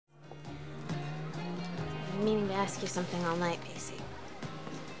ask you something all night, Pacey.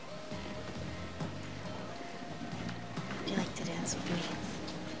 Would you like to dance with me?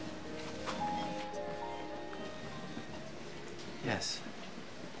 Yes.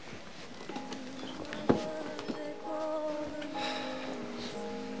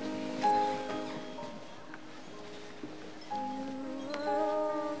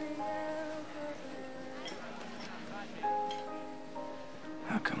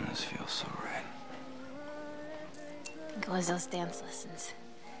 How come this feels so right? It was those dance lessons.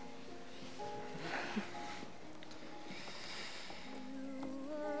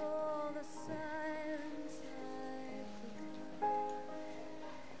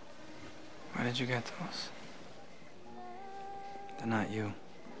 Where did you get those? They're not you.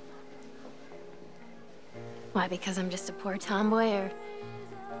 Why, because I'm just a poor tomboy, or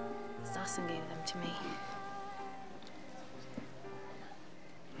Dawson gave them to me?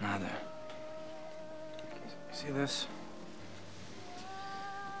 Neither. You see this?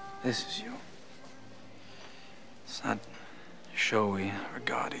 This is you. It's not showy or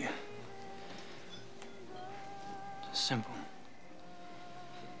gaudy. Just simple.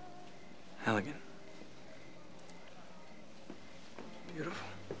 Elegant. Beautiful.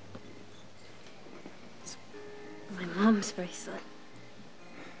 It's my mom's bracelet.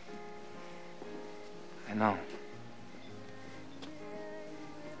 I know.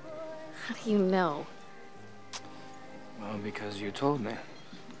 How do you know? Well, because you told me.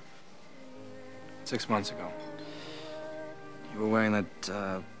 6 months ago. You were wearing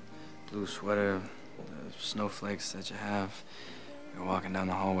that blue sweater, the snowflakes that you have. You were walking down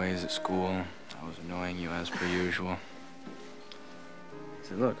the hallways at school. I was annoying you as per usual. I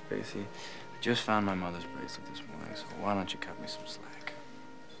said, look, Pacey, I just found my mother's bracelet this morning, so why don't you cut me some slack?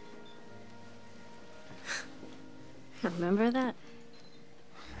 Remember that?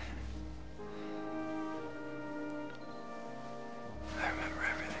 I remember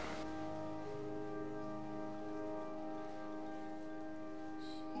everything.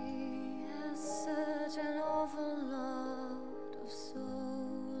 She has such an awful lot of soldiers.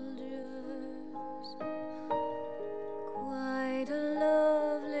 Quite a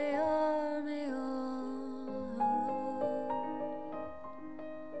lovely army all her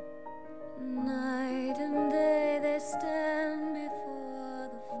own. Night and day they stand before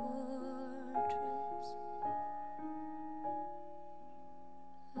the fortress.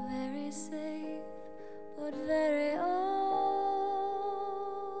 Very safe, but very old.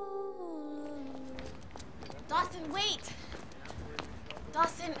 Dawson, wait!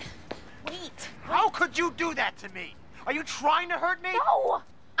 Dawson, wait! How could you do that to me? Are you trying to hurt me? No!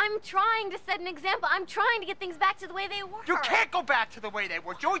 I'm trying to set an example. I'm trying to get things back to the way they were. You can't go back to the way they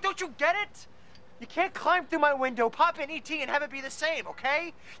were. Joey, don't you get it? You can't climb through my window, pop in ET, and have it be the same,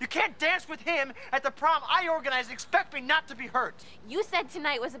 okay? You can't dance with him at the prom I organized and expect me not to be hurt. You said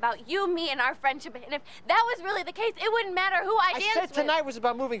tonight was about you, me, and our friendship, and if that was really the case, it wouldn't matter who I danced with. I said tonight was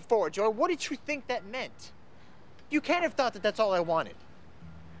about moving forward, Joey. What did you think that meant? You can't have thought that that's all I wanted.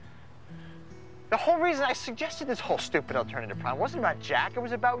 The whole reason I suggested this whole stupid alternative prom wasn't about Jack, it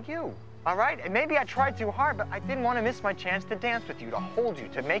was about you. All right? And maybe I tried too hard, but I didn't want to miss my chance to dance with you, to hold you,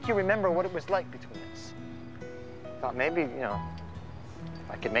 to make you remember what it was like between us. Thought maybe, you know,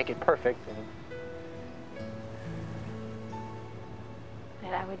 if I could make it perfect, and...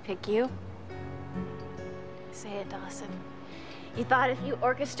 That I would pick you? Say it, Dawson. You thought if you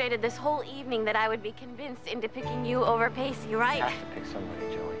orchestrated this whole evening that I would be convinced into picking you over Pacey, right? You have to pick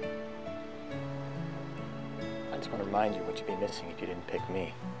somebody, Joey. I just want to remind you what you'd be missing if you didn't pick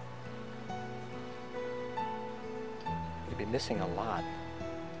me. You'd be missing a lot.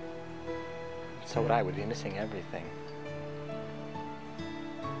 So would I. Would be missing everything.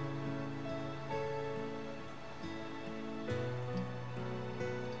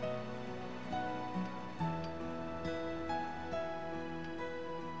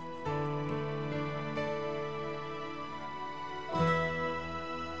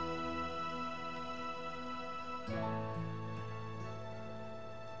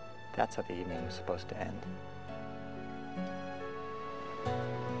 That's how the evening was supposed to end.